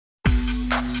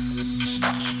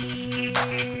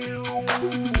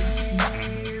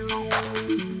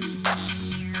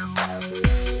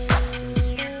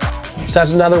So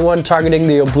that's another one, targeting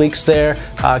the obliques there.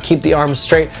 Keep the arms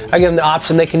straight. I give them the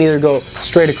option, they can either go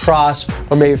straight across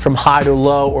or maybe from high to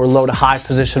low or low to high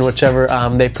position, whichever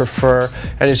they prefer.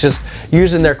 And it's just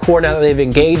using their core now that they've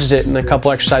engaged it in a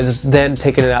couple exercises, then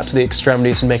taking it out to the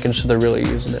extremities and making sure they're really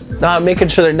using it. Making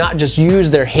sure they're not just use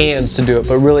their hands to do it,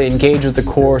 but really engage with the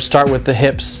core, start with the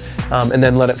hips, and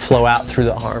then let it flow out through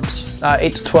the arms.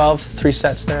 8 to 12, 3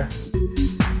 sets there.